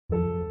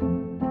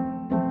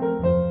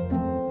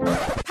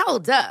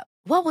Hold up.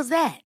 What was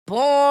that?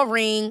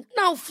 Boring.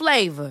 No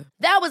flavor.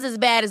 That was as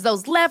bad as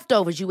those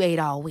leftovers you ate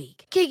all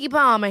week. Keke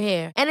Palmer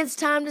here. And it's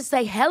time to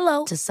say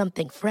hello to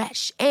something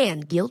fresh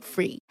and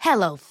guilt-free.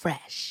 Hello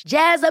Fresh.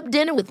 Jazz up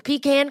dinner with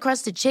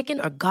pecan-crusted chicken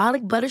or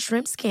garlic butter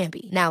shrimp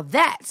scampi. Now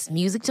that's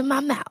music to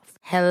my mouth.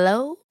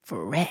 Hello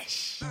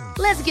Fresh.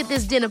 Let's get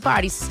this dinner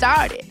party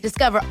started.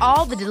 Discover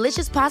all the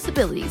delicious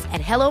possibilities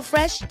at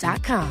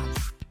hellofresh.com.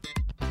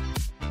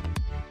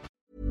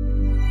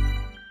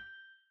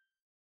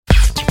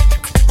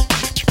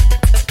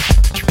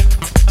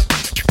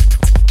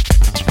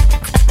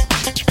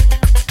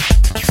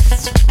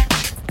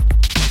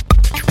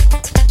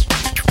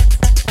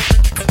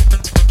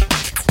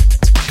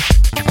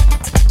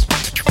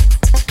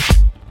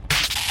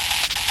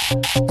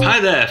 Hi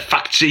there,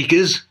 fact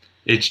seekers.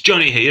 It's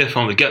Johnny here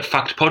from the Get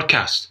Fact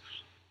podcast.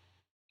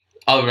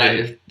 Oh,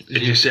 right.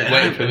 Did you say,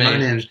 wait for me? My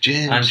name's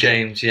James. I'm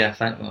James, yeah,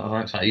 thanks.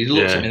 You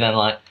looked at me then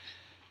like,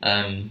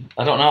 I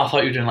don't know, I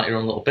thought you were doing like your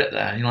own little bit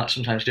there. You like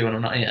sometimes do when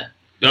I'm not here.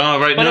 Oh,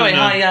 right. But anyway,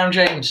 hi, yeah, I'm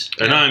James.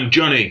 And I'm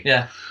Johnny.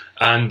 Yeah.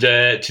 And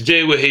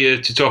today we're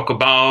here to talk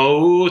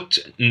about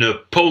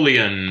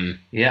Napoleon.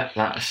 Yeah,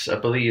 I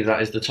believe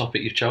that is the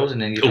topic you've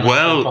chosen, and you've done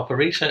some proper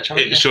research,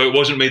 haven't you? So it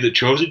wasn't me that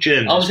chose it,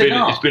 James. Oh,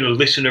 It's been a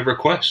listener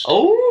request.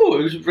 Oh,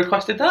 who's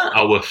requested that?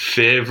 Our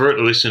favourite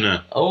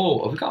listener.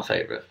 Oh, have we got a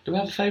favourite? Do we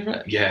have a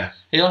favourite? Yeah. Are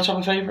you allowed to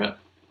have a favourite?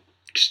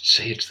 Just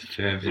say it's the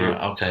favourite.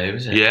 Right, okay, who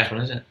is it? Yeah. Which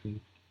one is it?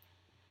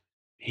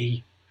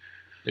 He.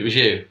 It was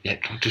you? Yeah,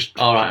 just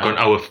all right.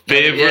 Our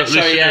favourite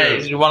listener. Sorry, yeah,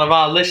 he's one of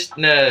our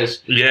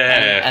listeners.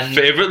 Yeah, and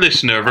favourite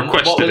listener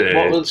requested it.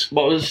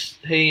 What was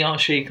he or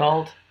she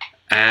called?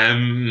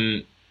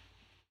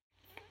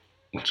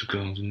 What's the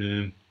girl's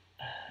name?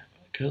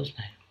 Girl's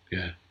name?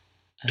 Yeah.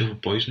 Do a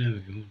boy's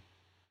name if you want.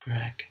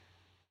 Greg.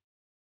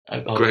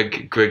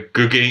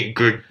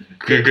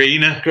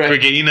 Gregina.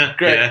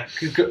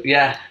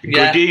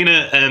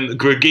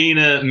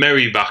 Gregina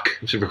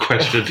Merryback was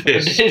requested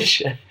this. Did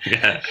she?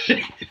 Yeah.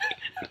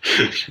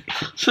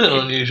 It's an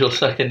unusual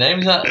second name.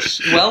 Is that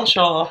Welsh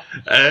or?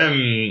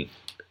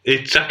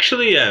 It's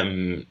actually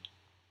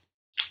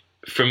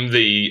from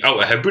the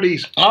Outer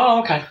Hebrides. Oh,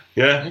 okay.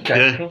 Yeah.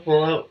 Okay. Yeah.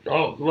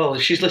 Well,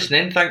 if she's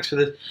listening, thanks for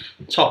the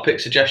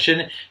topic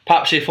suggestion.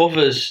 Perhaps if other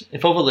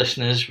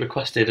listeners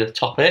requested a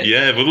topic,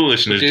 yeah, if other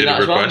listeners do did that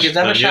a as well. request, Give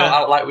them a shout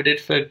out like we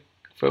did for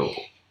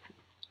Gregina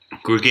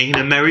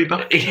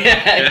Merryback.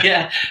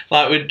 yeah,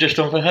 like we'd just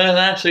done for her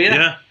there. So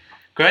yeah.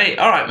 Great.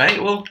 All right,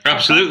 mate. Well,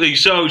 absolutely.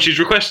 So she's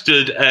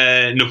requested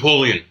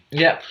Napoleon.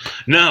 Yeah.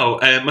 Now,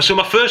 so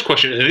my first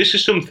question, and this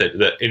is something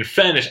that, in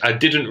fairness, I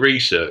didn't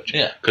research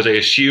because I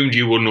assumed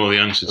you would know the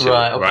answer to.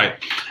 Right. Okay.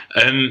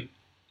 Right.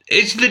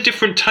 Is the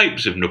different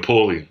types of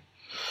Napoleon?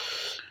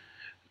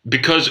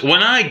 Because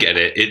when I get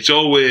it, it's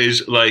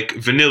always like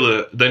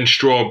vanilla, then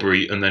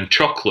strawberry, and then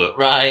chocolate.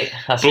 Right.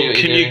 I see but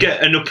can you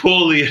get a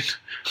Napoleon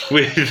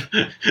with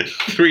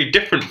 3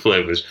 different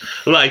flavours,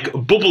 like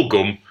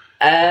bubblegum?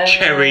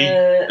 Cherry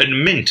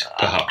and mint,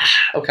 perhaps.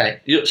 Okay,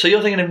 so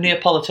you're thinking of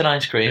Neapolitan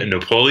ice cream?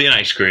 Napoleon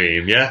ice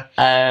cream, yeah.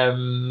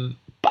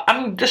 But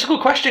that's a good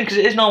question because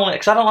it is normally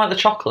because I don't like the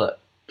chocolate.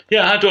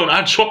 Yeah,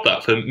 I'd swap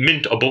that for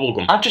mint or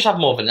bubblegum. I'd just have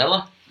more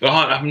vanilla. Oh,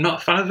 I'm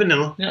not a fan of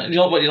vanilla. Yeah,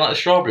 you like the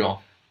strawberry one?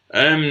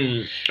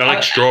 I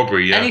like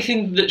strawberry. Yeah.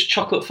 Anything that's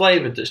chocolate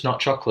flavoured that's not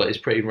chocolate is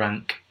pretty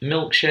rank.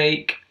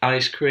 Milkshake,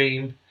 ice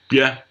cream.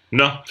 Yeah.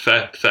 No,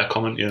 fair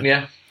comment.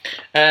 Yeah.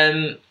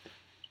 Yeah.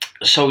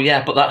 So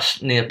yeah, but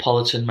that's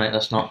Neapolitan, mate.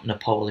 That's not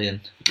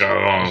Napoleon.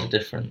 Oh, there's a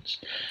difference.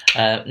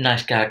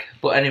 Nice gag.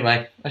 But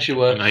anyway, as you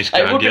were. Nice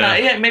gag.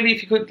 Yeah. Maybe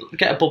if you could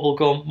get a bubble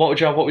gum, what would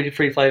your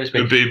 3 flavours be?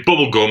 It'd be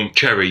bubblegum,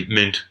 cherry,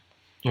 mint.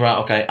 Right.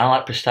 Okay. I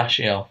like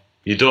pistachio.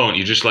 You don't.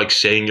 You just like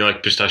saying you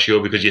like pistachio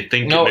because you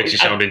think it makes you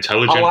sound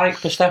intelligent. I like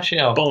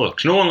pistachio.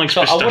 Bollocks. No one likes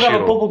pistachio. I would have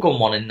a bubblegum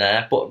one in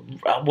there, but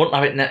I wouldn't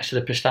have it next to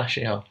the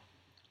pistachio.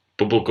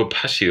 Bubblegum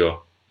pasio.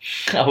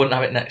 I wouldn't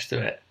have it next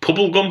to it.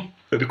 Bubblegum?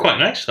 It'd be quite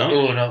nice, though.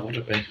 Oh, no, would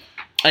it be?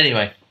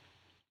 Anyway.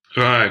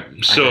 Right,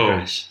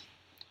 so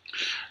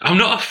I'm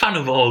not a fan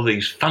of all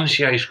these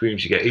fancy ice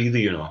creams you get either,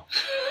 you know.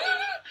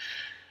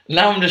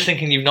 Now I'm just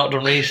thinking you've not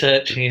done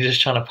research and you're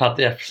just trying to pad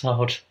the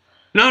episode.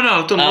 No,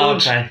 I've done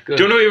loads. Okay, good.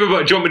 Do you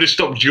want me to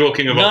stop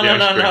joking about the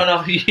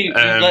ice cream?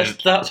 No. Let's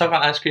talk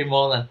about ice cream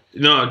more then.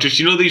 No, just,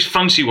 these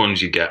fancy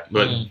ones you get,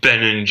 like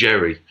Ben and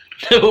Jerry.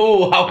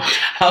 Oh,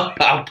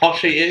 how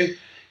posh are you?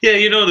 Yeah,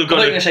 they've got. I thought you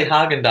were going to say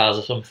Haagen-Dazs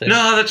or something.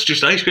 No, that's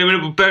just ice cream.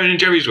 But Ben and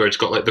Jerry's where it's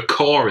got like the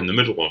core in the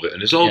middle of it,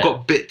 and it's all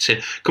got bits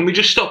in. Can we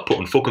just stop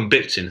putting fucking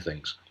bits in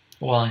things?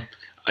 Why?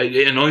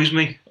 It annoys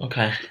me.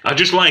 Okay. I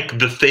just like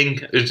the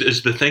thing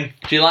as the thing.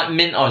 Do you like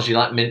mint or do you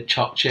like mint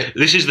choc chip?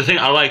 This is the thing.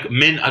 I like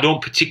mint. I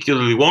don't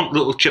particularly want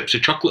little chips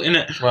of chocolate in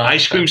it. Right,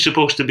 ice cream's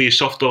supposed to be a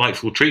soft,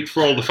 delightful treat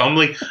for all the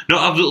family.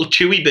 Not have little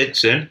chewy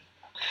bits in.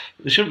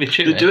 They shouldn't be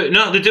chewy. They do it.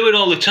 No, they do it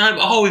all the time.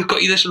 Oh, we've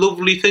got you this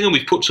lovely thing, and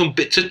we've put some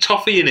bits of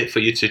toffee in it for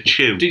you to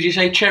chew. Did you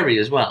say cherry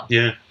as well?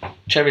 Yeah.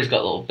 Cherry's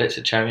got little bits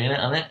of cherry in it,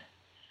 hasn't it?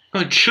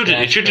 No, it shouldn't.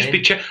 It should just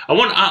be cherry. I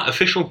want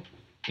artificial.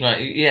 Right.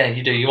 Yeah,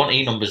 you do. You want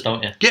E numbers,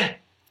 don't you? Yeah.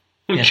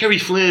 Well, cherry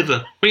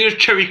flavour. When you have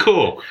cherry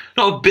coke,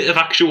 not a bit of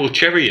actual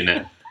cherry in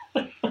it.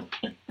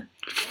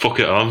 Fuck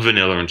it, I'll have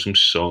vanilla and some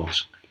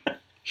sauce.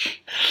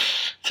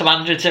 Some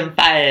hundreds and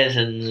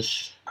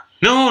thousands.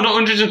 No, not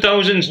hundreds and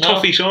thousands. No.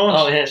 Toffee sauce.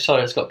 Oh yeah,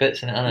 sorry, it's got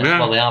bits in it, hasn't it? Yeah.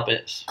 Well, they are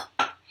bits.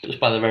 Just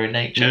by their very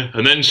nature. Yeah,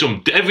 and then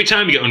some. Every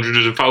time you get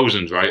hundreds and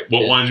thousands, right?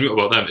 What winds me up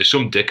about them is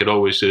some dickhead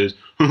always says,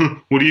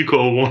 "What do you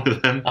call one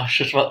of them?" I was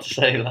just about to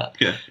say that.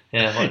 Yeah.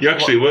 Yeah. You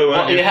actually were,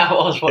 weren't you? Yeah, I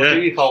was. What Yeah.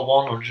 do you call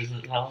 100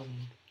 and 1,000?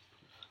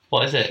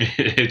 What is it?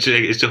 it's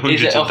a Is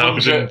hundreds it and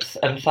thousands. 100th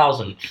and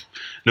 1,000th?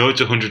 No, it's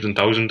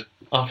 100,000.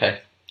 Okay,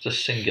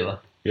 just singular.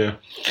 Yeah.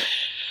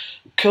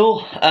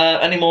 Cool.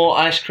 Any more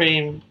ice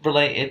cream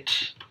related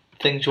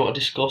things you want to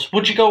discuss?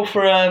 Would you go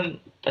for a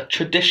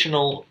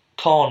traditional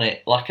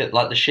cornet like the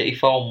shitty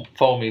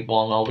foamy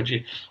one, or would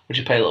you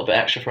pay a little bit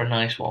extra for a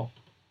nice one?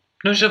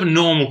 No, just have a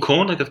normal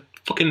cone, like a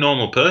fucking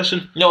normal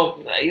person. No,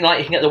 like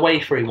you can get the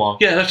wafery one.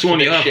 Yeah, that's the one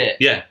It's a you bit have. shit.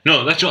 Yeah,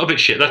 no, that's not a bit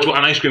shit. That's what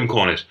an ice cream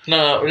cone is.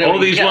 No, All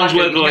you these get ones like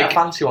where you they're get like a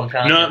fancy one,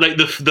 can't no, you? like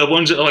the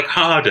ones that are like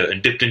harder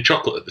and dipped in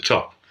chocolate at the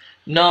top.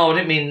 No, I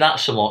didn't mean that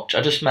so much.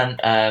 I just meant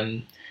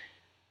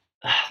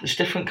there's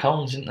different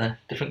cones, isn't there?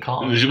 Different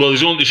cones. Well,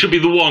 there should be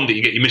the one that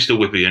you get your Mr.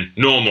 Whippy in.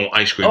 Normal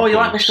ice cream. Oh, you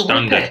like cone, Mr.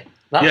 standard. Whippet?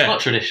 That's Yeah. not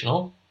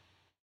traditional.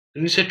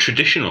 And it said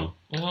traditional.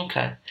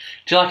 Okay.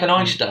 Do you like an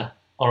oyster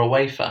or a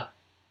wafer?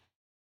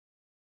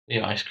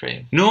 Your ice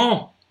cream.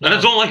 No. And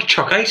I don't like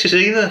choc ices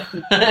either.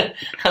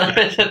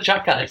 I said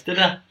jack ice,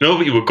 didn't I? No,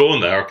 but you were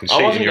going there. I can see I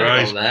it in wasn't your going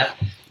to eyes. go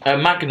there.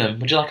 Magnum.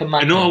 Would you like a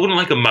Magnum? No, I wouldn't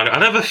like a mag.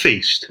 I'd have a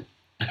feast.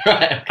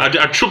 Right.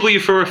 I'd trouble you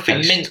for a A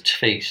feast. mint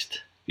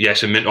feast.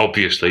 Yes, a mint,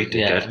 obviously.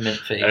 Yeah, Dickhead. a mint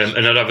feast.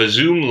 And I'd have a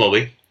Zoom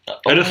lolly.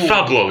 And a Ooh,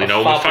 fab lolly.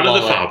 No, I'm a fan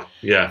of the fab.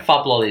 Yeah.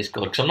 Fab lolly is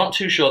good because I'm not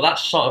too sure.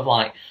 That's sort of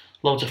like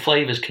loads of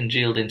flavours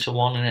congealed into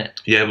one, isn't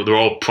it? Yeah, but they're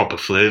all proper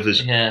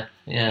flavours. Yeah,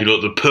 yeah. You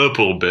know, the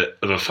purple bit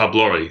of a fab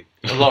lolly.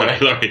 A lorry.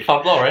 Lorry.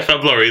 Fab lorry.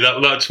 Fab lorry,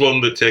 that's one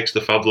that takes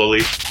the fab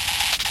lolly.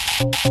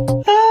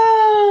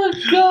 Oh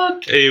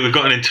God. Hey, we've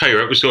got an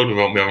entire episode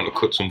without me having to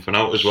cut something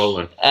out as well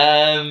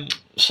then.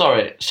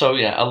 Sorry. So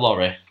yeah, a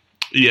lorry.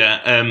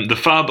 Yeah, the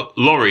fab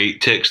lorry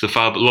takes the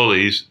fab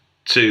lollies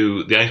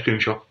to the ice cream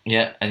shop.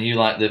 Yeah, and you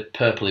like the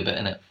purpley bit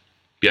in it.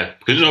 Yeah,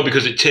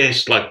 because it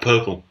tastes like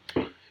purple.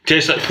 It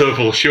tastes like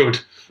purple should.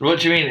 What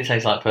do you mean it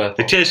tastes like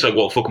purple? It tastes like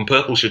what fucking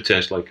purple should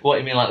taste like. What do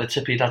you mean, like the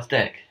tip of your dad's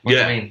dick? What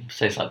Yeah. do you mean it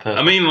tastes like purple?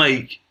 I mean,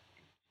 like,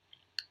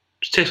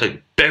 it tastes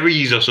like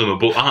berries or something,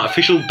 but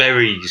artificial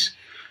berries.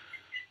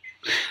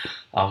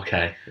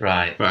 Okay,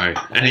 right. Right.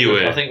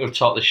 Anyway, I think we've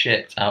talked the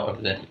shit out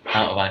of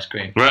ice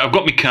cream. right. I've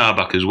got my car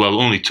back as well.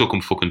 Only took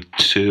them fucking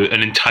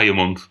an entire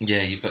month.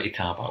 Yeah, you've got your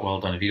car back. Well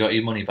done. Have you got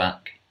your money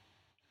back?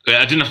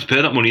 I didn't have to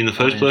pay that money in the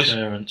first place.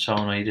 Insurance. Oh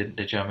no, you didn't.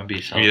 Did you? I remember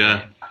you selling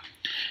Yeah. it.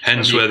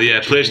 Hence where the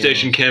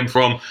PlayStation came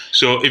from.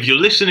 So if you're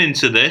listening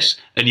to this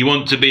and you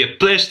want to be a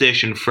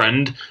PlayStation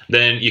friend,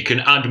 then you can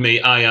add me.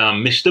 I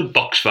am Mr.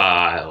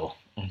 Boxfile.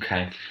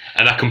 Okay.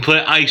 And I can play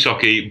ice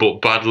hockey, but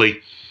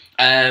badly.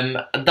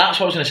 That's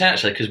what I was going to say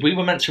actually, because we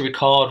were meant to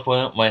record,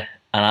 weren't we?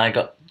 And I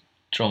got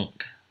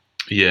drunk.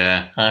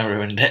 Yeah. I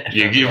ruined it.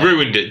 You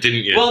ruined it,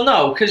 didn't you? Well,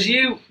 no, because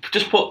you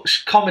just put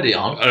comedy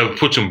on. I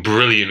put some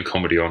brilliant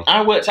comedy on.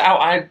 I worked it out.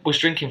 I was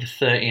drinking for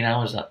 13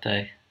 hours that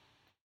day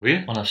Were you?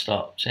 when I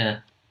stopped. Yeah,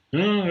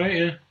 Oh, right,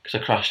 yeah.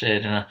 because I crashed here,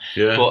 didn't I?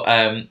 Yeah.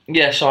 But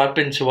yeah, so I'd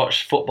been to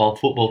watch football,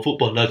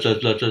 lads.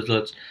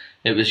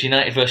 It was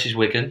United versus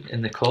Wigan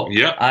in the cup.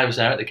 Yeah. I was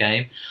there at the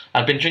game.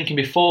 I'd been drinking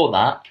before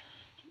that,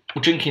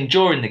 drinking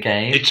during the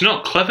game. It's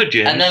not clever,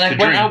 James. And then I to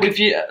went drink. out with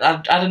you. I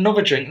had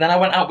another drink. Then I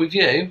went out with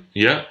you,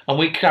 Yeah, and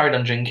we carried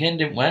on drinking,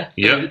 didn't we?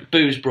 Yeah.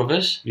 Booze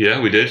Brothers. yeah,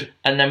 we did.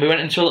 And then we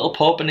went into a little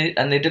pub, and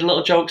they did a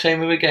little joke saying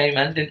we were gay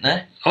men, didn't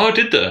they? Oh,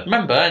 did they?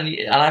 Remember? And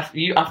I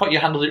thought you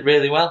handled it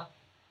really well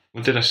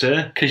What did I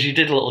say? because you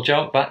did a little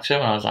joke back to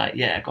him, and I was like,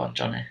 "Yeah, go on,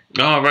 Johnny."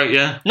 Oh, right,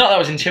 yeah. Not that I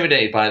was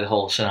intimidated by the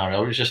whole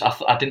scenario. It was just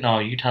I didn't know how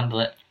you'd handle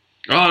it.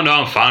 Oh, no,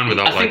 I'm fine with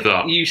that I like think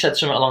that. you said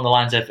something along the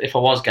lines of, "If I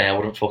was gay, I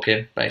wouldn't fuck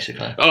him,"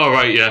 basically. Oh,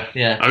 right, yeah.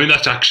 Yeah. I mean,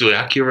 that's actually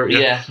accurate, yeah.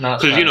 Yeah, no,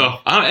 that's Because, you fair know,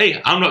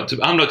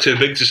 I'm not too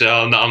big to say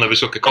I'll never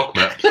suck a cock,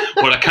 mate.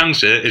 What I can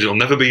say is it'll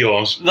never be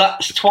yours.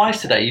 That's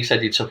twice today you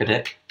said you'd suck a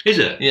dick. Is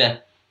it? Yeah.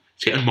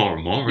 It's getting more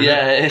and more, isn't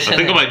Yeah, it? it is, I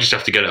think isn't I it? might just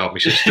have to get it out my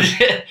system.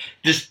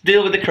 Just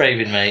deal with the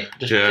craving, mate.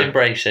 Just Yeah.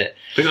 embrace it.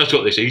 I think that's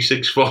what this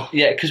E6's for.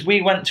 Yeah, because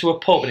we went to a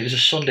pub and it was a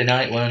Sunday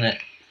night, weren't it?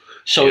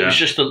 So Yeah. it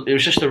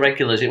was just the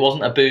regulars. It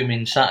wasn't a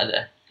booming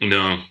Saturday,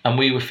 No. and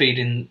we were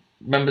feeding.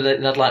 Remember they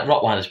had like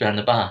Rottweilers behind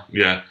the bar.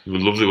 Yeah. They were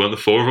lovely, weren't the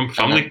four of them?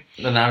 Family?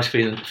 And I was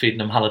feeding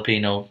them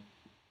jalapeno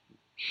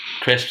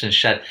crisps and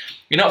said,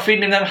 "You're not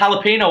feeding them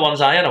jalapeno ones,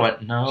 are you?" And I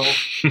went, "No."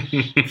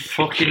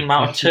 Fucking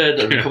amount of turd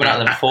that were coming out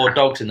of them 4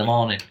 dogs in the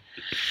morning.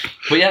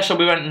 But yeah, so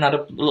we went and had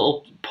a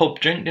little pub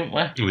drink, didn't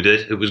we? We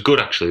did. It was good,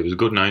 actually. It was a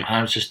good night.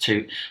 I was just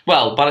too...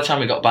 Well, by the time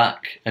we got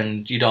back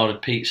and you'd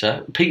ordered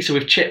pizza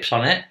with chips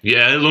on it,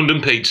 Yeah,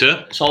 London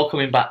pizza. it's all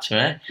coming back to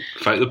me.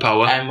 Fight the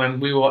power. And when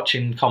we were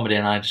watching comedy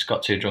and I just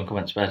got too drunk and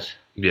went to bed.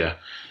 Yeah.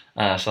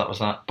 So that was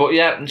that. But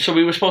yeah, so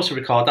we were supposed to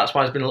record. That's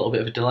why there's been a little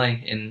bit of a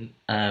delay in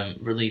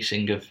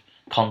releasing of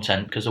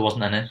content because there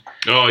wasn't any.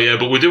 Oh yeah,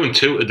 but we're doing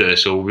 2 today,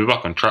 so we'll be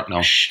back on track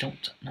now. Shh,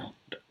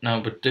 no,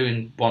 we're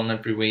doing 1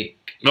 every week.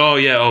 Oh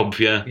yeah,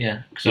 yeah.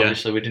 Yeah, because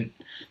obviously we didn't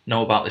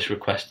know about this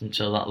request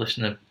until that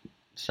listener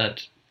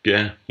said.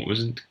 Yeah, what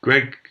was it?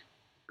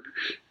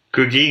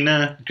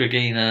 Gregina,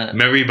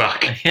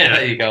 Merryback. Yeah,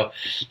 there you go.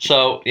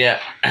 So yeah,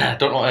 I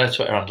don't know what her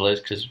Twitter handle is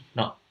because I've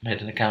not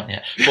made an account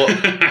yet.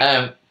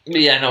 But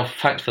yeah, no,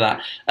 thanks for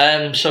that.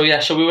 So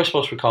we were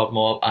supposed to record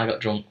more. I got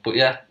drunk, but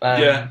yeah.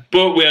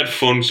 But we had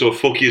fun, so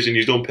fuck yous, and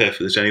you don't pay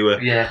for this anyway.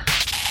 Yeah.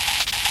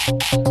 Right,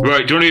 do you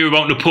want to hear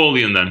about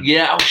Napoleon then?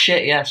 Yeah, oh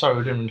shit, yeah, sorry,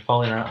 we're doing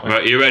Napoleon, aren't we?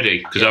 Right, you ready?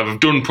 Because I've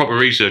done proper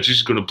research. This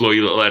is going to blow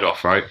your little head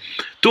off, right?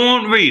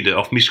 Don't read it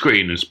off my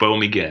screen and spoil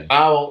me game.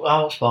 I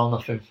won't spoil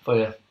nothing for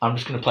you. I'm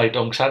just going to play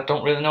dumb because I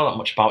don't really know that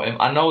much about him.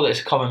 I know that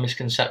it's a common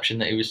misconception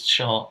that he was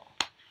short.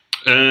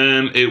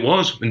 It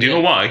was. And do you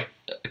know why?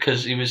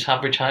 Because he was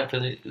average height for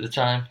the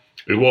time.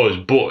 It was,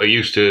 but he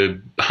used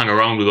to hang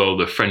around with all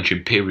the French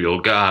Imperial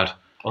Guard.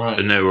 Right.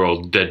 And they were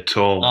all dead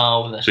tall.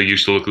 Oh, so you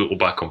used to look a little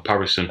by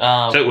comparison.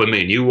 Oh. It's like with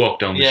me and you walk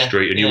down the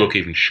street and you look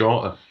even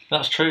shorter.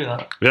 That's true,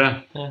 that.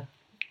 Yeah.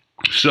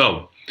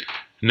 So,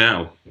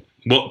 now,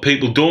 what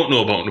people don't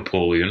know about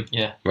Napoleon,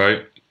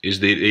 right, is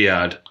that he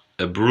had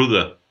a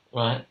brother,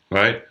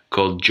 right,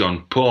 called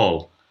John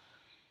Paul,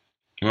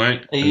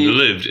 right? And they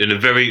lived in a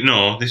very...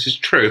 No, this is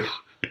true.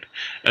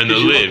 And they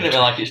lived... You're looking at me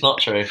like it's not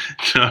true.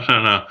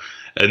 No.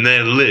 And they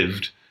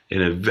lived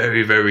in a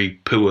very, very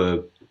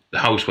poor...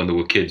 house when they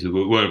were kids. They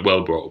weren't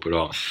well brought up at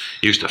all.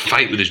 He used to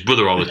fight with his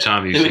brother all the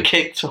time. They were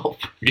kicked up.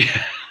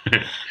 Yeah.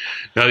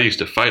 Now they used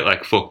to fight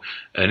like fuck.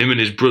 And him and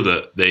his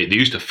brother, they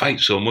used to fight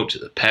so much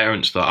that the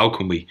parents thought,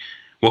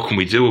 what can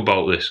we do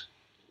about this?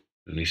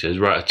 And he says,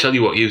 right, I tell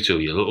you what you two,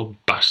 you little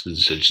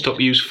bastards, said,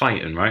 stop you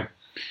fighting, right?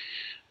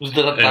 Was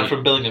that guy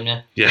from Billingham,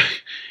 yeah? Yeah.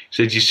 He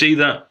said, you see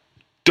that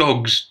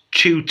dog's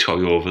chew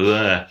toy over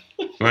there,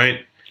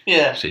 right?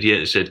 Yeah. I said, yeah.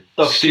 They said,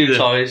 dog chew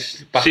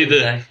toys. See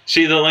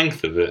the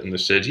length of it, and they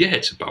said, yeah,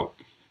 it's about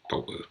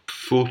a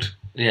foot.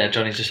 Yeah,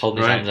 Johnny's just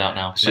holding his hands out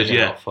now. I said,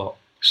 yeah.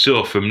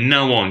 So from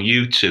now on,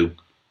 you two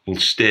will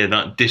stay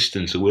that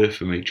distance away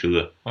from each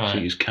other, so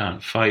you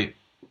can't fight.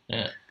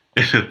 Yeah.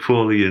 And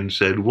Napoleon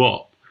said,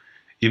 what?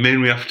 You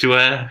mean we have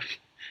to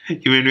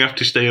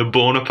stay a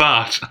bone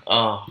apart?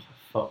 Oh,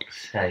 for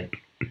fuck's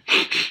sake.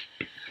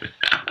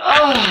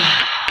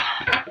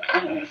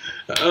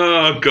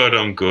 Oh God,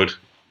 I'm good.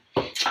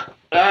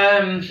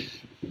 I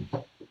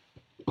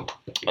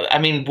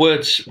mean,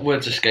 words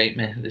escape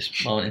me at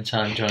this moment in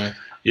time, Johnny.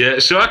 Yeah.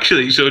 So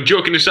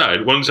joking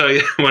aside,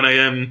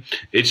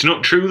 it's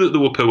not true that they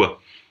were poor.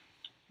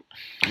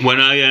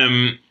 When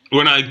I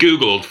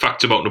googled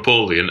facts about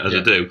Napoleon, as I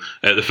do,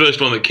 the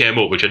first one that came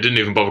up, which I didn't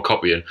even bother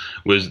copying,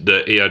 was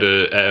that he had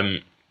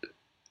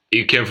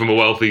he came from a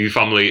wealthy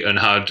family and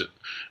had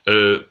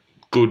a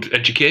good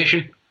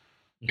education.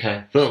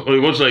 Okay. Well, he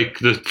was like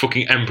the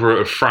fucking Emperor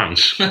of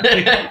France.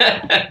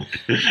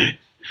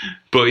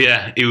 But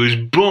yeah, he was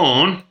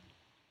born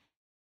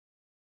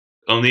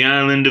on the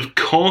island of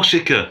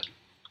Corsica.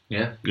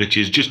 Yeah. Which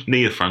is just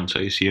near France,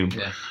 I assume.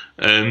 Yeah.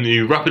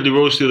 He rapidly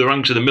rose through the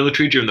ranks of the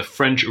military during the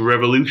French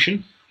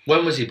Revolution.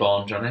 When was he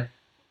born, Johnny?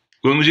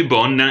 When was he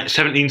born?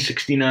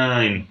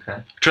 1769. Okay.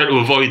 I try to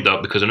avoid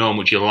that because I know how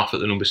much you'll laugh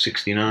at the number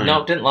 69.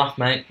 No, didn't laugh,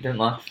 mate. Didn't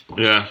laugh.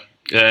 Yeah.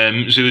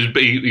 So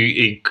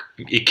he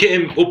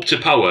came up to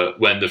power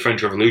when the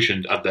French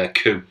Revolution had their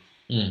coup,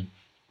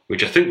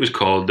 which I think was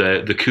called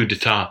the coup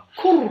d'etat.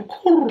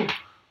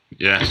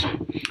 Yes.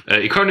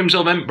 He crowned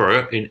himself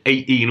emperor in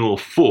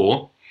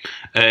 1804.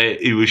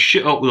 He was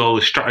shit up with all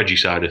the strategy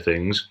side of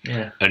things,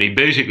 and he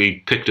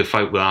basically picked a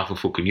fight with half of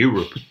fucking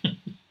Europe.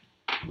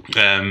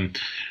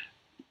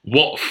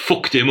 What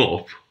fucked him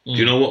up? Do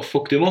you know what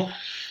fucked him up?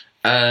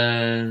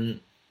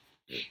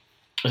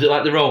 Was it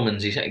like the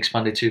Romans? He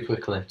expanded too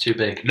quickly, too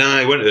big? No,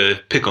 he went to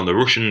pick on the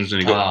Russians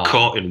and he got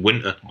caught in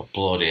winter. Oh,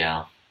 bloody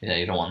hell. Yeah,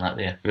 you don't want that,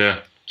 do you?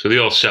 Yeah. So they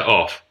all set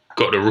off,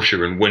 got to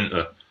Russia in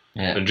winter,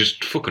 and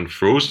just fucking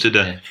froze to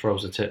death. Yeah,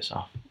 froze the tits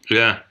off.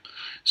 Yeah.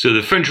 So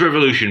the French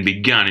Revolution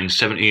began in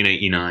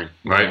 1789,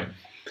 right?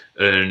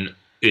 And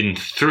in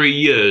 3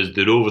 years,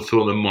 they'd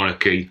overthrown the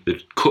monarchy,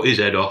 they'd cut his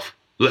head off,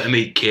 let him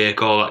eat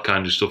cake, all that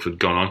kind of stuff had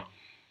gone on.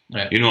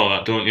 Yeah. You know all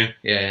that, don't you?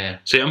 Yeah.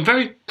 See, I'm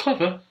very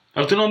clever.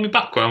 I've done all my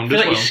background I feel as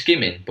like well. you're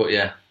skimming, but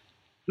yeah.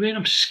 I mean,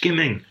 I'm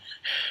skimming.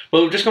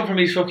 Well, we've just gone from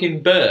his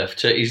fucking birth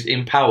to he's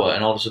in power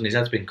and all of a sudden his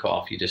head's been cut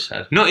off, you just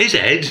said. Not his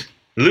head.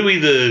 Louis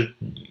the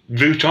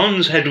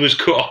Vuitton's head was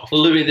cut off.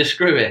 Louis the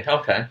Screwy,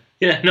 okay.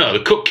 Yeah, no,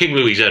 they cut King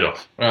Louis's head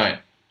off. Right.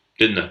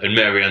 Didn't they? And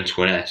Marie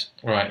Antoinette.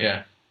 Right,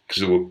 yeah.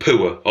 Because they were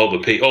poor. All the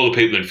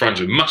people in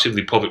France were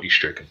massively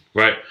poverty-stricken,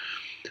 right?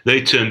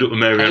 They turned up to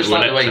Marie Antoinette's house. I just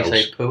like the way you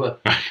say poor.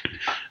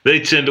 They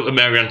turned up to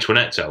Marie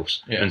Antoinette's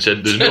house and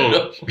said, "There's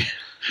no."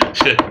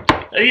 Said,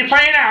 "Are you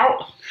playing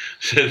out?"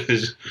 Said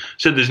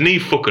there's no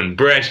fucking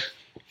bread,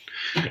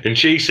 and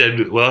she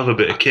said, "We'll have a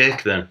bit of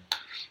cake then."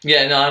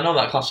 Yeah, no, I know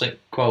that classic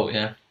quote.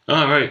 Yeah.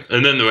 Oh right,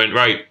 and then they went,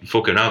 "Right,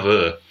 fucking have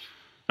her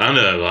and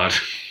her lad."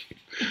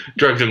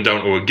 Dragged them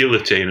down to a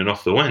guillotine and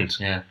off they went.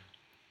 Yeah.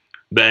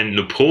 Then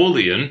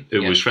Napoleon,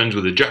 who was friends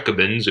with the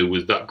Jacobins, who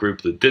was that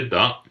group that did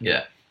that,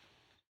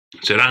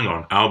 said, hang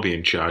on, I'll be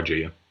in charge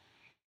here.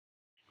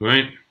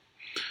 Right?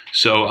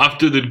 So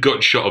after they'd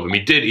got shot of him, he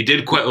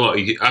did quite a lot.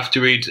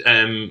 After he'd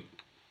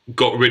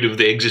got rid of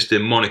the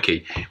existing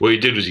monarchy, what he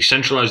did was he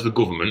centralised the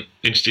government,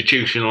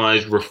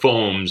 institutionalised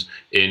reforms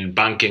in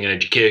banking and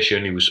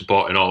education. He was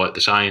supporting all like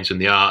the science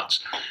and the arts,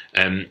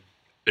 and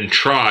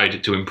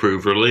tried to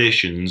improve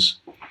relations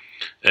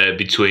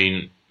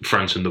between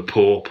France and the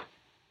Pope.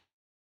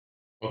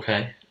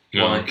 Okay.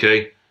 Why?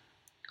 Okay.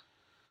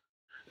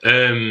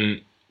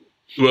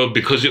 Well,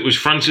 because it was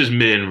France's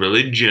main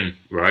religion,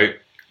 right?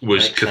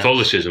 Was Makes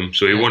Catholicism. sense.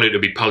 So he wanted to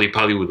be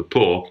pally-pally with the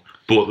Pope,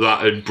 but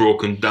that had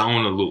broken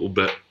down a little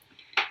bit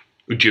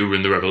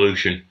during the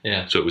Revolution.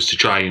 Yeah. So it was to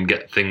try and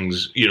get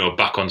things,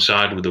 back on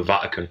side with the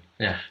Vatican.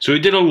 Yeah. So he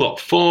did a lot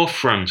for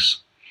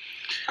France.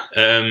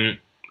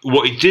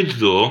 What he did,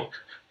 though,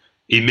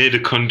 he made a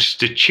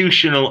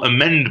constitutional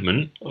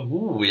amendment.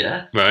 Ooh,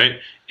 yeah. Right,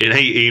 in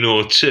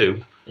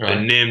 1802, Right.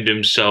 and named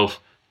himself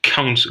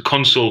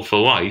consul for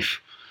life.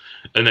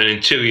 And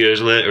then 2 years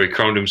later, he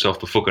crowned himself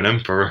the fucking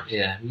emperor.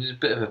 Yeah, he was a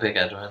bit of a big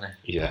head, wasn't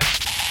he? Yeah.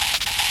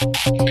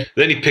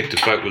 Then he picked a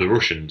fight with the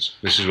Russians.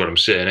 This is what I'm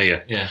saying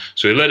here. Yeah.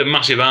 So he led a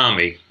massive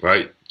army,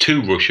 right,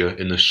 to Russia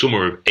in the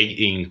summer of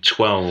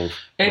 1812.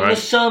 In the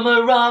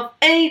summer of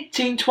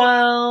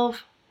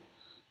 1812.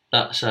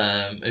 That's,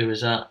 who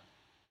was that?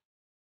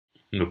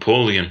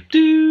 Napoleon.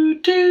 Do,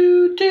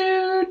 do,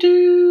 do,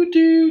 do,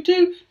 do,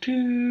 do,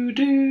 do,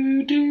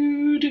 do,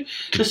 do, do.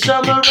 The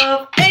summer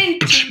of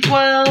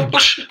 1812.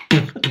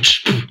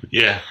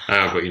 Yeah,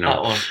 but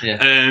That one,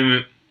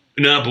 yeah.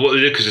 No, but what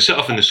they did, because they set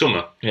off in the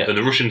summer, Yeah. and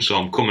the Russians saw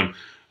them coming,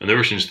 and the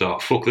Russians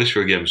thought, fuck this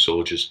for a game of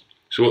soldiers.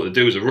 So what they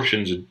do is the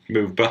Russians would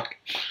move back,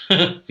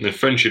 and the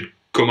French would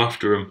come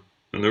after them,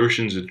 and the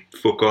Russians would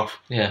fuck off.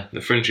 Yeah.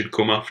 The French would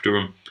come after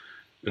them,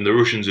 and the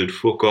Russians would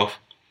fuck off.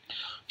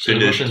 So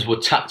the Russians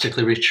would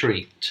tactically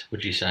retreat,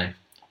 would you say?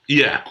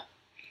 Yeah,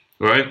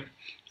 right?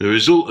 The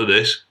result of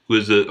this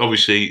was that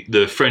obviously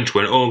the French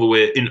went all the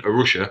way into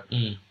Russia,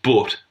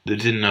 but they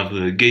didn't have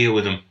the gear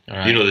with them.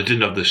 Right. They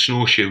didn't have the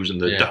snowshoes and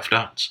the daft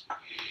hats.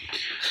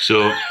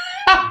 So...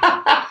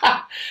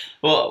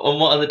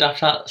 What are the daft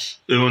hats?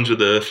 The ones with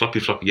the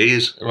floppy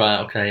ears. Right,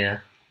 okay,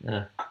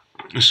 yeah.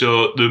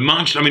 So they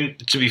marched,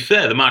 to be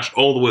fair, they marched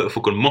all the way to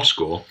fucking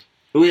Moscow.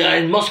 We are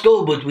in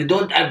Moscow, but we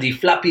don't have the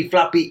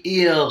floppy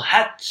ear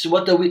hats.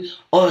 What are we...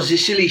 Oh, the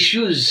silly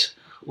shoes.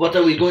 What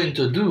are we going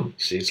to do?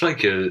 See, it's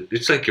like a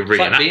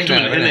reenactment, being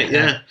there, isn't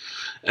it?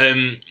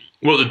 Yeah.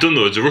 What they've done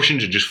though is the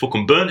Russians had just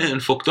fucking burnt it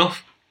and fucked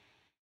off.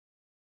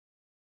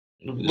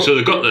 So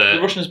they got there.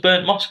 The Russians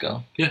burnt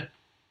Moscow? Yeah.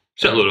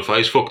 Set a load of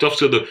fires, fucked off.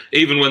 So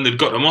even when they'd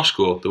got to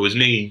Moscow, there was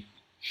no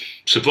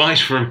supplies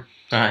for them.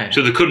 Right.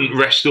 So they couldn't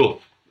rest up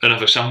and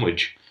have a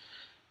sandwich.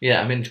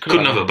 Yeah,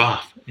 couldn't have a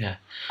bath. Yeah.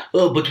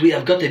 Oh, but we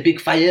have got a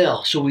big fire,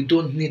 so we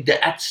don't need the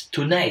hats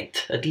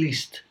tonight, at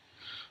least.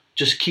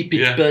 Just keep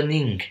it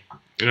burning.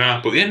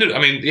 Yeah, but they ended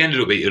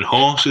up eating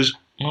horses.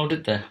 Oh,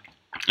 did they?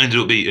 Ended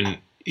up eating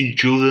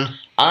each other.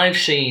 I've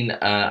seen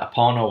a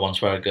porno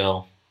once where a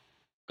girl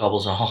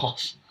gobbles a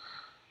horse.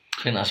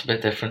 I think that's a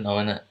bit different though,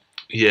 isn't it?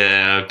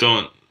 Yeah,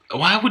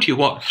 why would you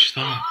watch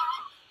that?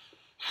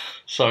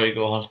 Sorry,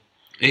 go on.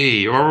 Hey,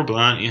 you're horrible,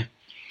 aren't you?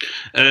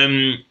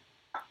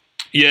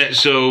 Yeah,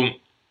 so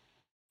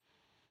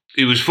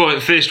he was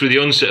faced with the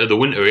onset of the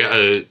winter. He had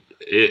to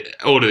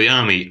order the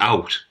army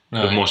out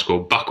of Moscow,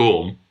 back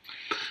home.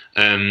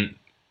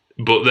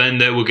 But then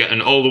they were getting,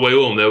 all the way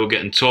home, they were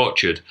getting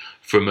tortured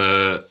from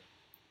a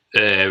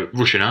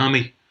Russian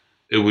army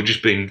who were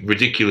just being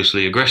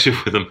ridiculously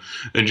aggressive with them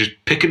and just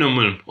picking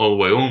them all the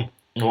way home.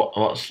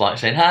 What's like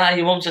saying, hi,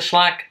 your mum's a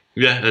slag?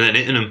 Yeah, and then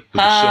hitting them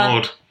with a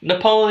sword.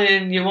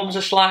 Napoleon, your mum's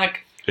a slag.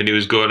 And he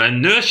was going, I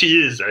know she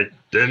is,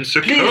 I'm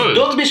so Please, cold.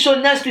 don't be so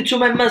nasty to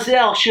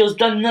mademoiselle, she has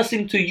done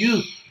nothing to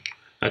you.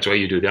 That's why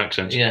you do the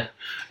accents. Yeah.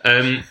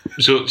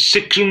 So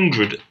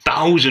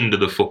 600,000 of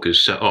the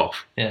fuckers set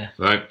off. Yeah.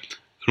 Right?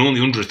 And only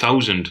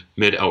 100,000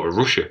 made it out of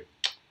Russia.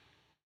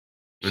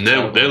 And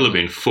they'll have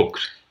been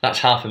fucked. That's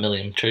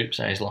 500,000 troops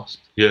that he's lost.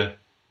 Yeah.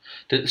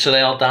 So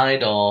they all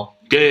died, or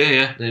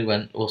Yeah. they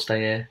went, we'll stay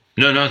here?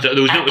 No, there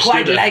was no I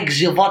quite like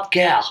the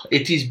vodka.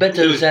 It is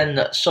better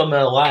than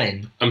summer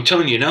wine. I'm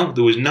telling you now,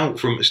 there was no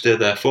for him to stay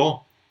there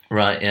for.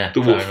 Right, yeah. They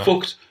were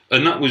fucked.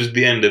 And that was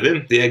the end of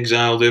him. They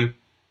exiled him.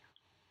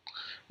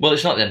 Well,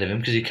 it's not the end of him,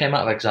 because he came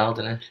out of exile,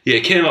 didn't he? Yeah,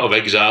 he came out of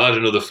exile, had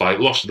another fight,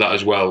 lost that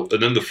as well,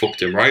 and then they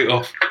fucked him right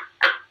off.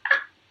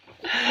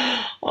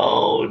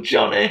 Oh,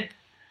 Johnny.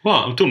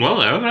 Well, I've done well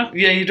there, haven't I?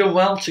 Yeah, you've done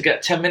well to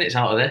get 10 minutes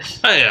out of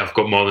this. Hey, I've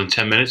got more than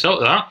 10 minutes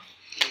out of that.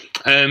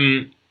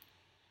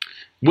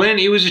 When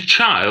he was a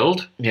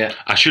child,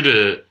 I should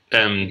have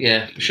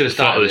should have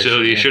started this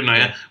earlier, shouldn't I?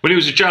 Yeah. When he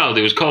was a child,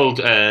 he was called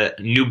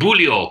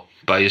Nubulio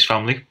by his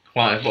family.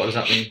 Why? What does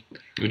that mean?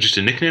 It was just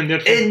a nickname there.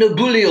 Hey,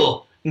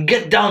 Nubulio,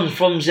 get down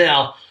from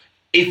there.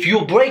 If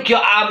you break your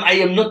arm, I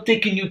am not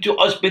taking you to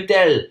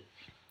hospital.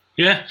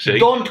 Yeah, see?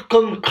 Don't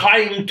come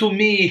crying to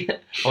me.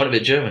 I want a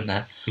bit German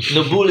now.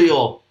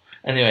 Nubulio,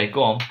 Anyway,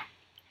 go on.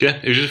 Yeah,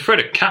 he was afraid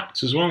of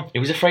cats as well. He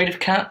was afraid of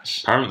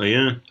cats? Apparently,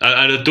 yeah.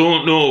 And I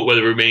don't know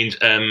whether it means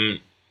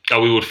how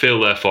we would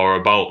feel, therefore,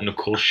 about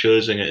Nicole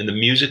Scherzinger in the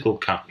musical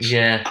Cats.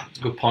 Yeah,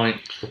 good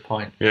point. Good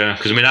point. Yeah,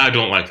 because, I mean, I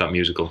don't like that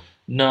musical.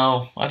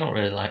 No, I don't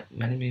really like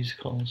many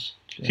musicals.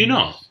 Do you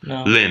not?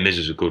 No. Les Mis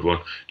is a good one.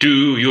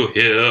 Do you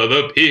hear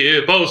the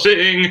people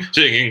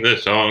singing the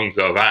songs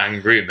of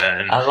angry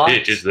men?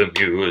 It is the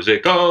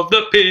music of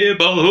the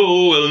people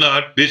who will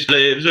not be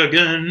slaves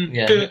again.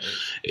 Yeah.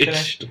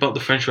 It's about the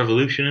French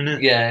Revolution, isn't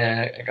it?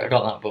 Yeah, I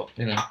got that, but,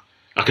 you know.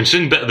 I can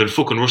sing better than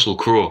fucking Russell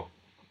Crowe.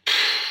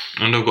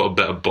 And I've got a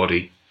better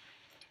body.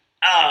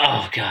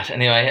 Oh, God.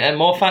 Anyway,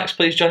 more facts,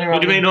 please, Johnny.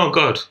 What do you mean, oh,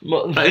 God?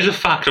 That is a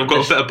fact. I've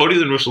got a better body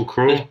than Russell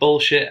Crowe. It's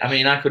bullshit. I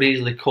mean, I could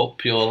easily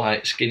cup your,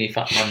 like, skinny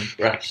fat man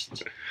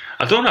breasts.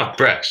 I don't have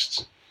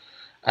breasts.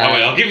 Wait,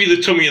 I'll give you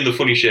the tummy and the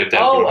funny shape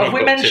there. Oh, have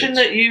we mentioned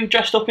that you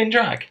dressed up in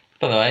drag,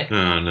 by the way?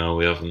 No,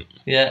 we haven't.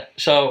 Yeah,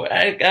 so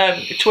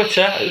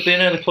Twitter, it'll be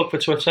an early plug for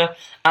Twitter,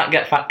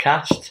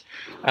 @GetFatCast.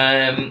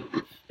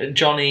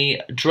 Johnny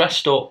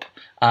dressed up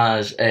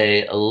as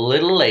a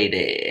little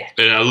lady.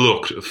 And I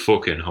looked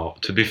fucking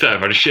hot. To be fair,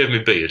 if I'd have shaved my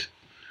beard,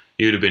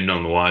 you'd have been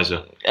none the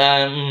wiser.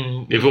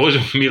 If it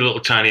wasn't for me little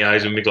tiny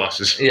eyes and my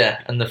glasses.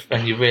 Yeah, and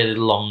your really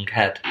long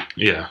head.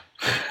 Yeah.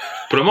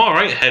 But I'm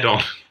alright, head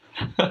on.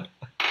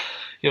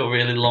 Your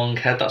really long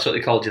head, that's what they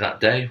called you that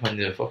day when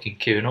they were fucking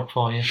queuing up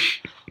for you.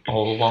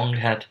 All long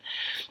head.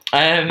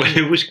 When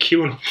it was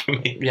queuing up for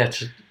me? Yeah,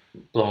 to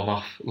blow them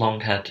off. Long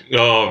head.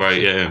 Oh,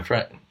 right, yeah.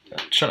 I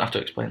shouldn't have to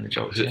explain the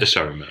jokes.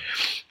 Sorry, mate.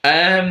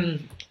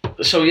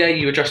 So yeah,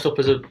 you were dressed up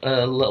as a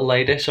little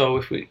lady. So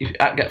if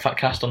at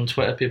GetFatCast on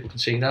Twitter, people can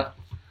see that.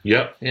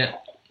 Yep. Yeah.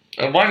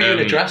 Why were you in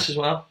a dress as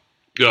well?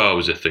 Oh, it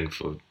was a thing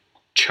for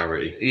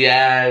charity.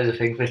 Yeah, it was a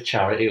thing for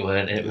charity,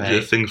 weren't it, mate? It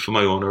was a thing for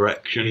my own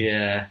erection.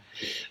 Yeah.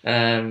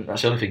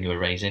 That's the only thing you were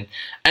raising.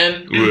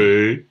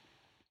 Right.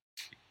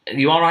 Are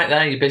you all right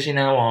there? You busy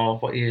now, or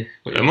what?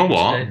 Am I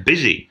what?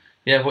 Busy.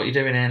 Yeah, what are you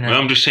doing here now?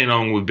 I'm just saying how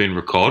long we've been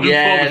recording.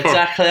 Yeah,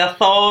 exactly. I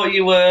thought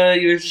you were.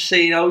 You were just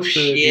saying, oh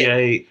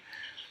shit.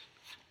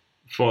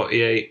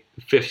 48,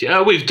 50.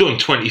 Oh, we've done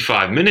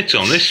 25 minutes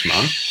on this,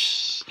 man.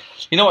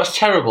 You know what's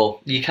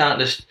terrible? You can't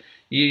just.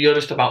 You're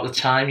just about the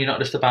time. You're not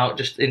just about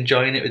just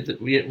enjoying it with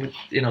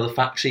the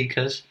fact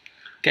seekers.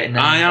 Getting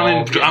them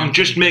involved, I'm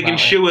just making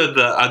sure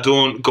that I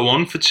don't go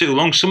on for too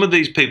long. Some of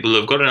these people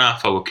have got an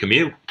half-hour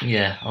commute.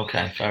 Yeah.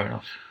 Okay. Fair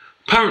enough.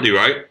 Apparently,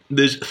 right,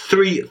 there's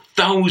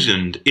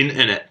 3,000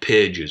 internet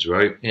pages,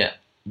 right? Yeah.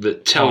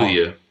 That tell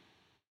you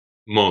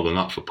more than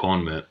that for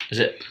porn, mate. Is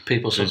it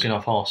people sucking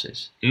off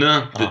horses?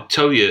 No, that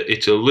tell you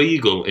it's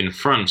illegal in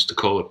France to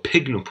call a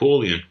pig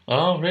Napoleon.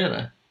 Oh,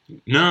 really?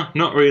 No,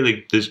 not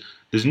really.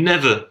 There's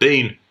never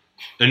been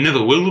and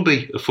never will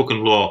be a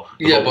fucking law.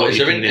 Yeah, but is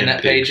there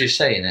internet pages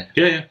saying it?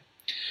 Yeah.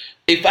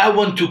 If I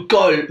want to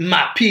call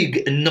my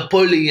pig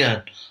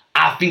Napoleon,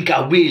 I think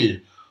I will.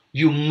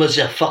 You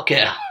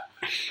motherfucker.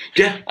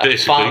 Yeah, basically. A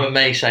farmer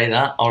may say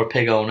that, or a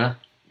pig owner.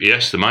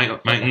 Yes, they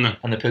might, mightn't they?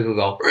 And the pig will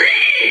go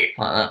like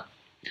that.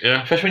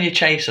 Yeah. Especially when you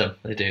chase them,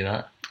 they do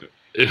that.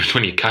 It's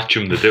when you catch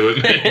them, they do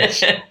it, mate.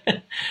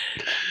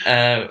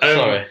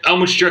 Sorry. How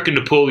much do you reckon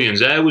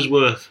Napoleon's hair was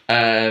worth?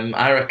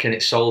 I reckon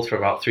it sold for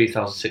about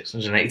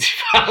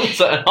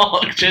 £3,680 at an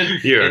auction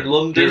in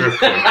London. You're a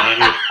cunt, aren't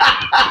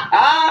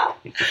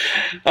you?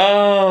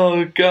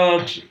 Oh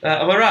God!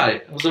 Am I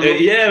right?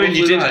 Yeah, I mean,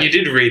 you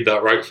did read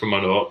that right from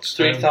my notes.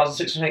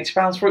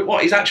 £3,680 for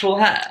what? His actual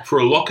hair? For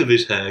a lock of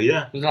his hair,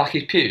 yeah. Was it like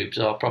his pubes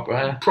or proper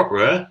hair? Proper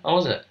hair. Oh,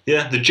 was it?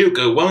 Yeah, the Duke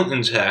of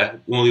Wellington's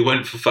hair only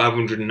went for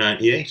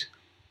 598.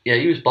 Yeah,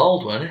 he was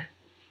bald, wasn't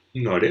he?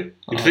 No idea.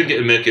 You'd think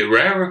it'd make it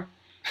rarer,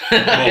 more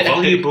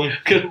valuable.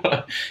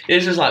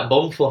 His was like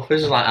bum fluff.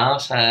 His was like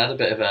arse hair. Had a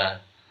bit of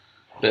a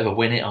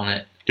winnet on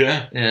it.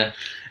 Yeah. Yeah.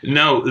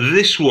 Now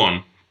this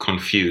one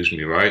confused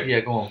me, right?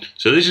 Yeah, go on.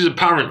 So this is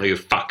apparently a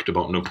fact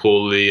about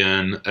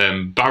Napoleon.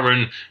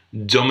 Baron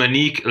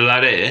Dominique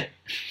Larrey.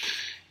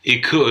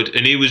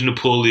 He was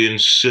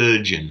Napoleon's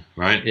surgeon,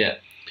 right? Yeah.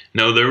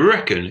 Now they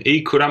reckon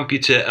he could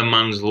amputate a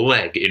man's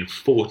leg in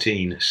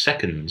 14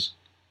 seconds.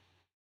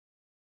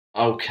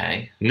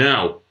 Okay.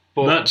 Now,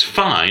 that's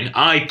fine.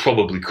 I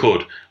probably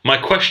could. My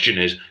question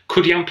is,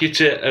 could you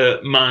amputate a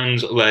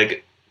man's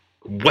leg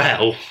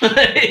well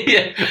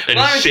and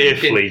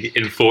safely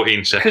in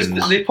 14 seconds?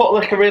 Because they put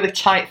like a really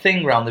tight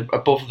thing around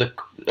above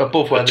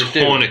where they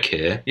do.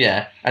 Tourniquet.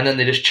 Yeah, and then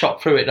they just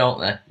chop through it,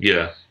 don't they?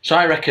 Yeah. So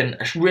I reckon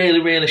a really,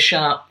 really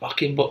sharp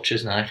fucking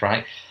butcher's knife,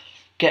 right?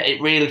 Get it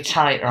really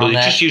tight around there. Well,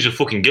 you'd just use a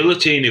fucking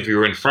guillotine if you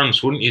were in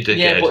France, wouldn't you, dickhead?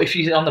 Yeah, but if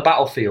you're on the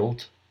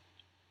battlefield...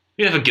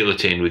 You'd have a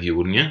guillotine with you,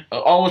 wouldn't you?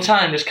 All the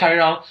time, just carry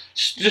on.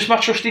 Just my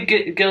trusty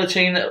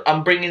guillotine that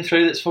I'm bringing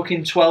through that's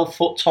fucking 12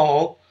 foot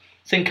tall.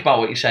 Think about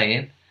what you're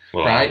saying.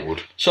 Well, right? I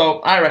would. So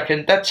I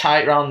reckon dead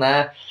tight round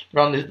there,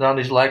 round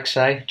his leg,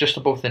 say, just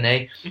above the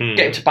knee. Get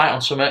him to bite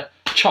on something,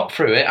 chop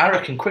through it. I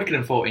reckon quicker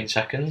than 14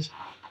 seconds.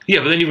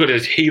 Yeah, but then you've got to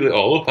heal it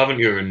all up, haven't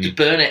you? And just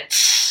burn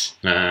it.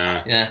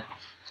 Nah. Yeah.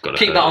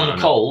 Keep that on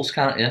the coals,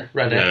 can't you?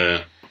 Ready.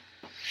 Yeah.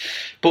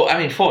 But I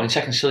mean, 14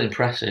 seconds still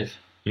impressive.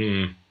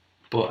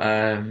 But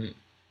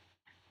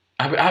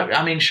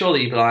I mean,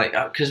 surely you'd be like,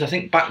 because I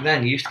think back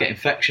then you used to get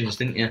infections,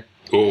 didn't you?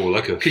 Oh,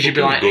 like a. Because you'd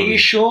be like, are you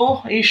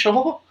sure? Are you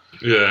sure?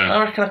 Yeah.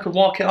 I reckon I could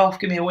walk it off.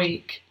 Give me a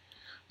week.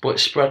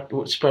 But it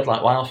would spread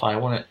like wildfire,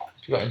 wouldn't it?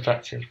 If you got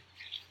infected.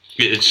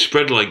 It'd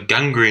spread like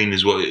gangrene,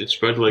 is what it'd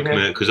spread like,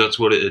 mate. Because that's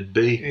what it'd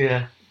be.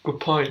 Yeah. Good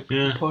point.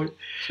 Yeah. Good point.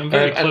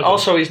 And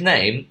also his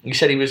name, he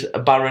said he was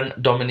Baron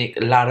Dominic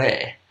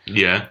Larrey.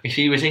 Yeah. If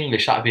he was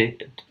English, that'd be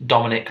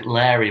Dominic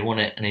Larry,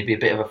 wouldn't it? And he'd be a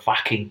bit of a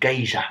fucking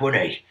geezer,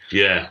 wouldn't he?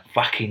 Yeah.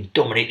 Fucking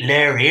Dominic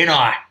Larry, ain't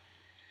I?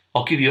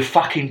 I'll give you a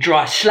fucking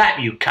dry slap,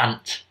 you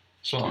cunt.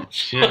 Something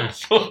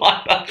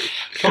like that.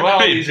 Well,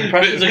 these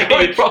impressions are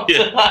going from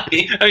tonight.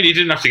 I mean, you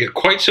didn't have to get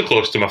quite so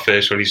close to my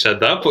face when he said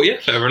that, but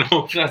yeah, fair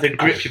enough. You have to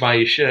grip you by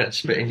your shirt and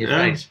spit in your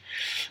face.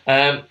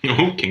 Oh,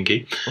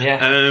 kinky.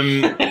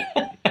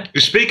 Yeah.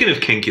 Speaking of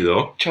kinky,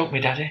 though. Choke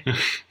me, daddy.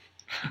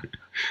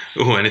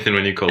 Oh, anything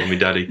when you call me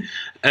daddy.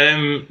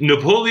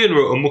 Napoleon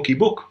wrote a mucky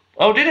book.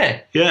 Oh, did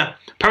he? Yeah.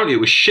 Apparently it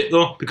was shit,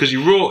 though, because he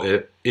wrote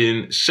it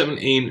in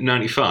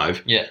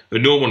 1795. Yeah.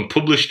 And no one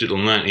published it till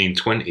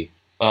 1920.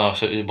 Oh,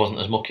 so it wasn't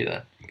as mucky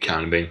then?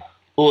 Can't have been.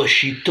 Oh,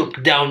 she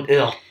took down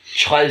her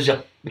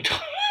trouser.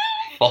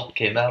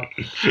 Fucking hell.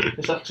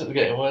 This accent's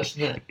getting worse,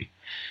 isn't it?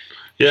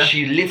 Yeah.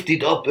 She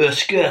lifted up her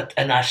skirt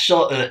and I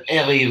saw her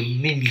airy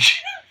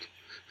minge.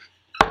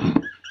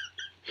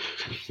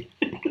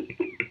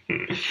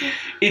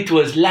 It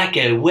was like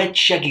a wet,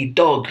 shaggy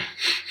dog.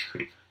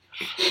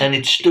 And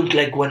it stunk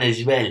like one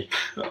as well.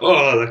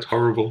 Oh, that's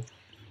horrible.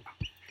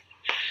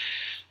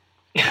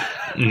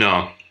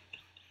 No.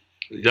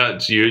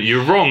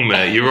 You're wrong,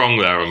 mate. You're wrong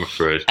there, I'm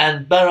afraid.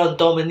 And Baron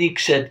Dominique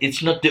said,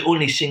 it's not the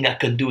only thing I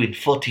can do in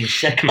 14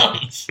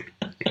 seconds.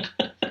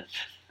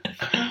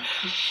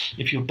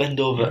 If you bend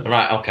over...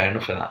 Right, okay,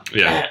 enough of that.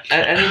 Yeah.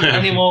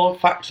 Any more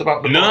facts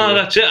about the No,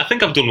 that's it. I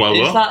think I've done well,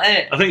 though. Is that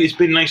it? I think it's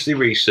been nicely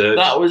researched.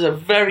 That was a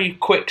very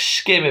quick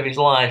skim of his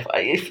life.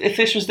 If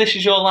this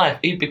Is Your Life,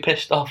 he'd be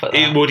pissed off at that.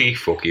 It would he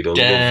fucking loved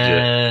it.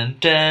 Dun,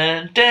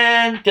 dun,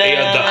 dun, dun. He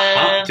had that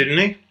hat, didn't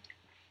he?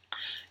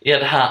 He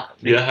had a hat.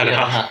 Yeah, had a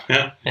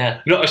hat.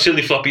 Yeah. Not a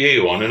silly floppy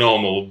ear one, a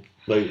normal,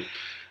 like,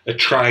 a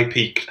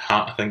tri-peak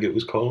hat, I think it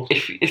was called.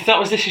 If that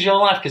was This Is Your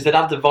Life, because they'd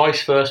have the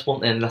voice first,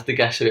 wouldn't they, and have to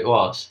guess who it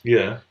was.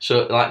 Yeah.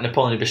 So, like,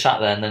 Napoleon would be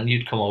sat there, and then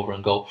you'd come over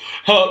and go,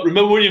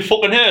 remember when your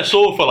fucking hair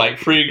sold for like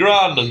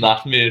 $3,000 and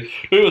that, mate?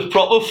 It was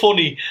proper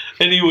funny.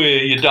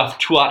 Anyway, you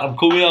daft twat, I'm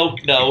coming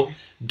out now.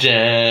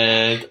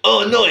 Dad.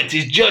 Oh no, it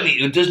is Johnny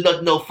who does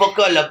not know fuck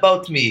all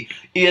about me.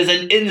 He has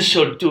an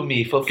insult to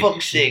me, for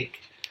fuck's sake.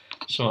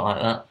 Something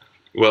like that.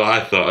 Well,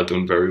 I thought I'd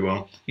done very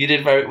well. You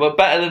did very well.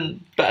 Better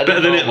than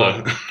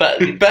Hitler.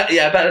 better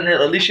than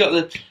Hitler. At least you got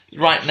the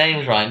right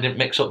names right and didn't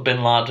mix up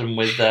Bin Laden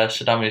with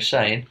Saddam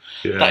Hussein.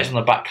 Yeah. That is on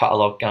the back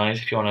catalogue, guys,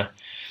 if you want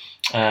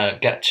to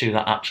get to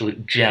that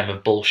absolute gem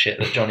of bullshit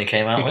that Johnny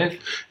came out with.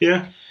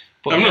 Yeah.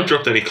 But I've not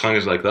dropped any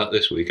clangers like that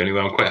this week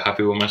anyway. I'm quite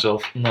happy with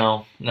myself.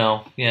 No,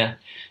 yeah.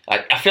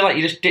 I feel like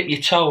you just dip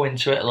your toe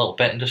into it a little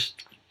bit and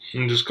just...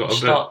 got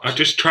a bit... I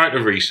just tried to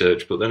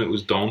research, but then it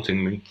was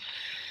daunting me.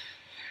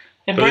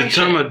 By the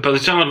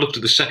time I looked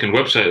at the second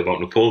website about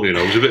Napoleon,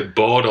 I was a bit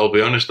bored, I'll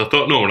be honest. I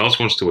thought no one else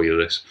wants to hear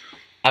this.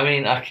 I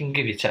mean, I can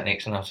give you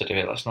techniques on how to do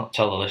it. Let's not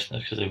tell the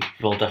listeners, because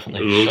they'll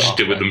definitely... They'll just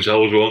do it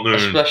themselves, won't they?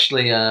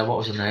 Especially, what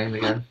was her name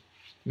again?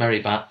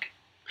 Maryback.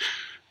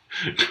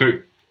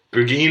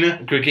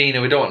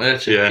 Gregina, we don't want her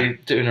to be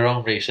doing her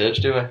own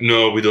research, do we?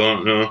 No, we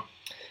don't, no.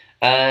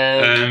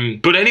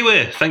 But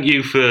anyway, thank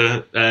you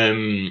for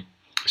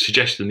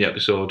suggesting the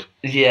episode.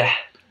 Yeah,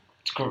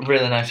 it's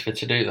really nice of her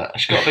to do that.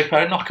 She's got a big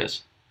pair of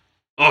knockers.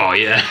 Oh,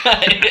 yeah.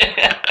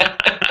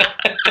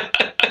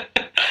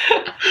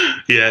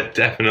 Yeah,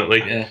 definitely.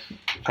 Yeah,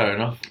 fair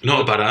enough.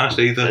 Not a bad ass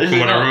either, from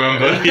what I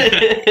remember.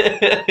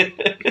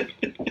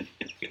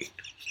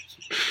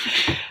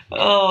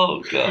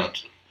 Oh, God.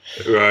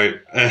 Right.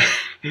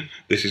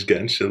 This is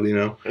getting silly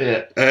now.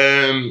 Yeah.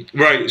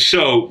 Right,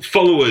 so,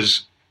 follow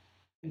us.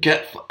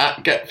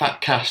 At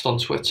GetFatCast on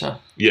Twitter.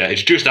 Yeah,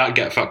 it's just at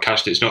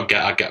GetFatCast, it's not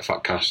at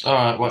GetFatCast.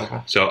 Alright,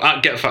 whatever. So,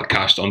 at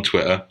GetFatCast on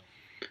Twitter.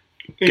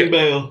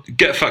 Email.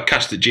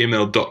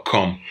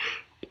 GetFatCast@gmail.com.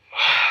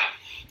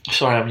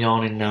 Sorry, I'm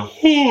yawning now.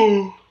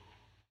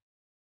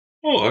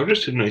 Oh, I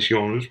just did a nice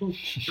yawn as well.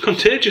 It's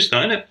contagious,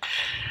 that, isn't it?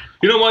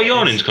 You know why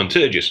yawning's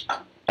contagious?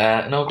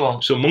 No, go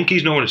on. So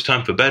monkeys know when it's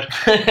time for bed.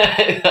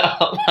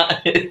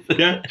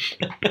 Yeah.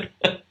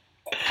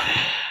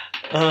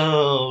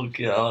 Oh,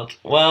 God.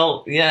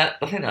 Well, yeah,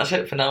 I think that's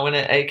it for now, isn't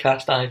it?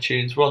 Acast,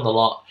 iTunes, we're on the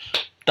lot.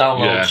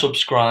 Download,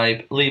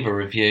 subscribe, leave a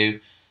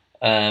review.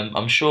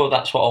 I'm sure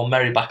that's what old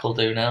Maryback will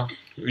do now.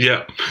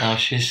 Yeah. Now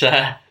she's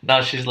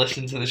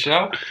listening to the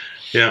show.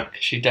 Yeah.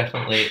 She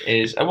definitely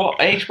is.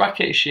 What age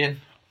bracket is she in?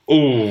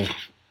 Oh.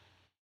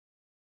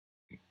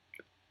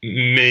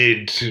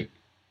 Mid...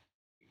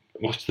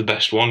 What's the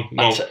best one?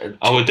 Well,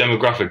 our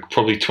demographic,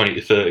 probably 20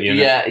 to 30, isn't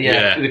it?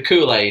 Yeah. The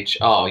cool age.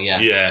 Oh,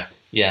 yeah. Yeah.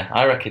 Yeah,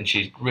 I reckon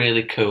she's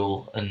really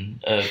cool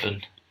and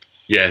urban.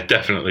 Yeah,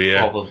 definitely, yeah.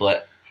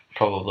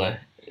 Probably.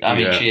 I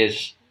mean, she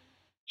is.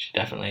 She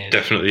definitely is.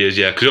 Definitely is,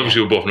 yeah. Because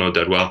obviously we both know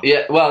dead well.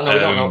 Yeah, well, no, we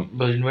don't know.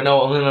 But we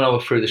only know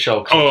her through the show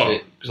because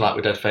it was like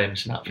we're dead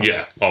famous and that.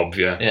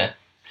 Yeah,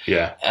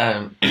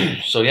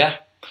 yeah. So, yeah.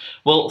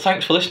 Well,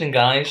 thanks for listening,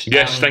 guys.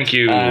 Yes, thank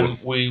you.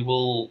 We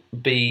will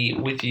be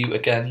with you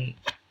again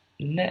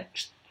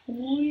next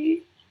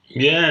week.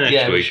 Yeah,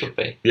 next week. We should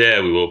be.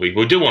 Yeah, we will be.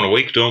 We do one a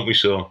week, don't we?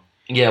 So.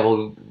 Yeah,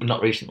 well,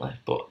 not recently,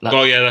 but.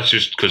 That's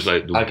just because I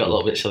got a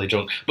little bit silly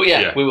drunk, but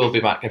yeah, we will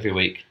be back every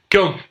week.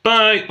 Cool.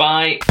 Bye.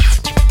 Bye.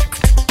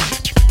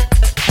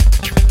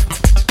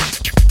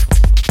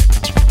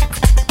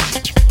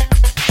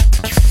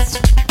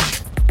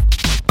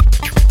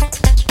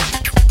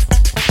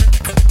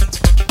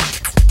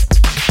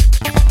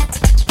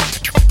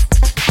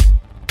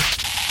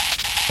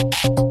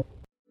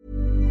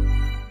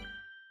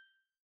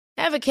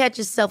 Ever catch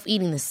yourself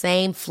eating the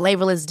same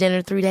flavorless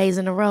dinner 3 days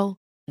in a row?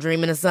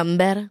 Dreaming of something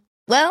better?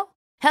 Well,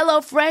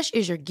 HelloFresh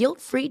is your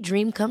guilt-free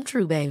dream come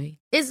true, baby.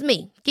 It's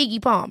me, Keke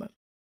Palmer.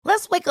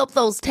 Let's wake up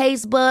those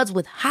taste buds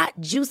with hot,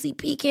 juicy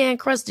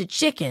pecan-crusted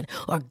chicken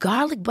or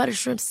garlic butter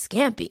shrimp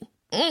scampi.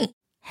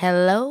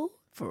 Hello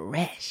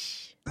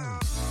Fresh.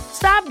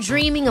 Stop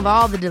dreaming of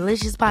all the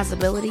delicious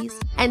possibilities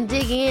and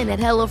dig in at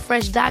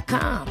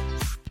HelloFresh.com.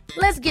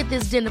 Let's get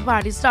this dinner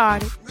party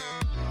started.